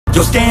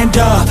Yo, stand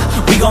up,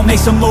 we gon' make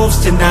some moves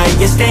tonight.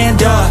 Yeah,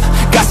 stand up,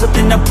 got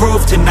something to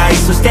prove tonight.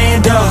 So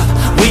stand up,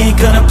 we ain't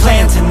gonna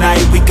plan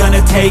tonight. We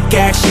gonna take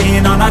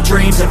action on our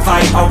dreams and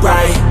fight,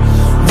 alright.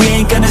 We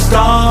ain't gonna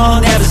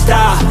stall, never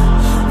stop.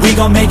 We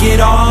gon' make it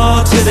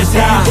all to the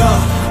top.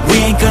 We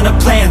ain't gonna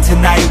plan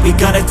tonight. We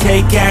gonna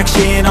take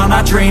action on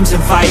our dreams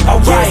and fight,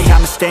 alright. Yeah,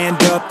 I'ma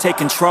stand up, take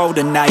control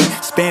tonight.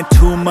 Spent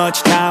too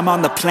much time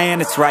on the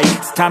plan, it's right.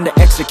 It's time to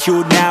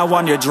execute now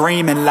on your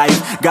dream in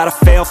life. Gotta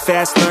fail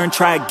fast, learn,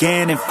 try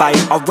again and fight,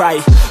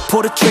 alright.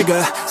 Pull the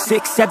trigger,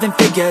 6-7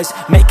 figures.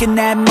 Making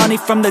that money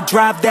from the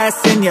drive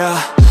that's in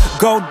ya.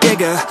 Gold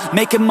digger,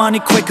 making money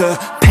quicker.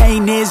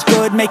 Pain is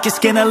good, make your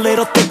skin a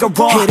little thicker.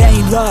 It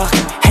ain't luck,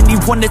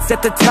 anyone that's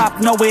at the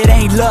top, no it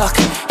ain't luck.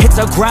 It's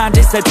a grind,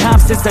 it's a time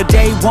since the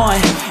day one.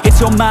 It's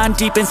your mind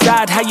deep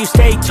inside, how you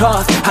stay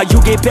tough, how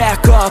you get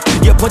back up.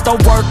 You put the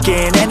work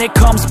in and it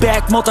comes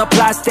back.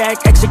 Multiply,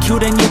 stack,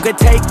 execute and you can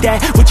take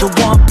that. What you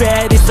want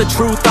bad, it's the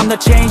truth, I'm the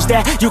change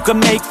that you can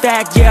make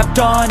fact. Yeah, I've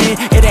done it,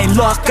 it ain't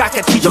luck, I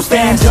can teach you.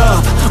 Stand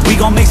up, we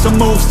gon' make some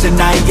moves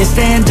tonight. Yeah,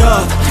 stand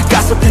up,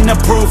 got something to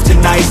prove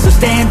tonight. So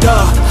stand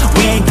up,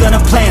 we ain't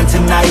gonna plan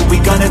tonight. We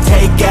gonna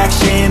take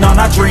action on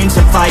our dreams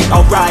and fight,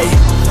 alright.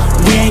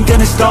 We ain't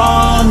gonna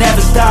stall,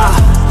 never stop.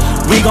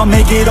 We gon'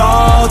 make it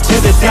all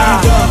to the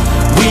top.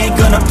 We ain't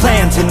gonna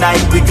plan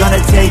tonight. We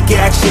gonna take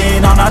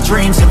action on our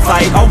dreams and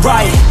fight,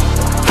 alright.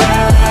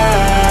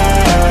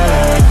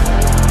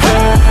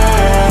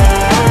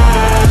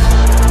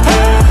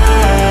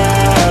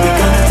 We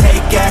gonna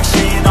take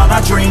action on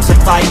our dreams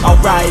and fight,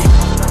 alright.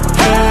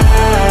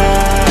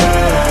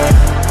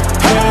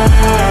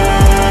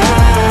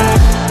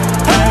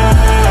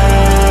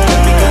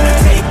 We gonna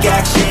take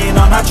action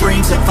on our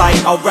dreams and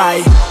fight,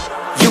 alright.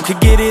 You could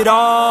get it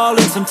all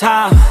in some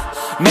time.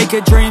 Make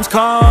your dreams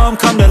come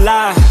to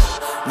life.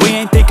 We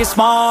ain't thinking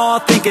small,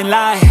 thinking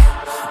light.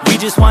 We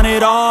just want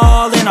it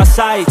all in our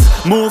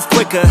sights. Move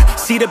quicker,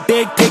 see the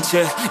big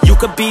picture. You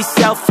could be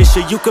selfish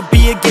or you could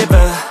be a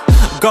giver.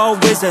 Go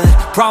wizard,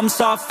 problem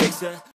solve fixer.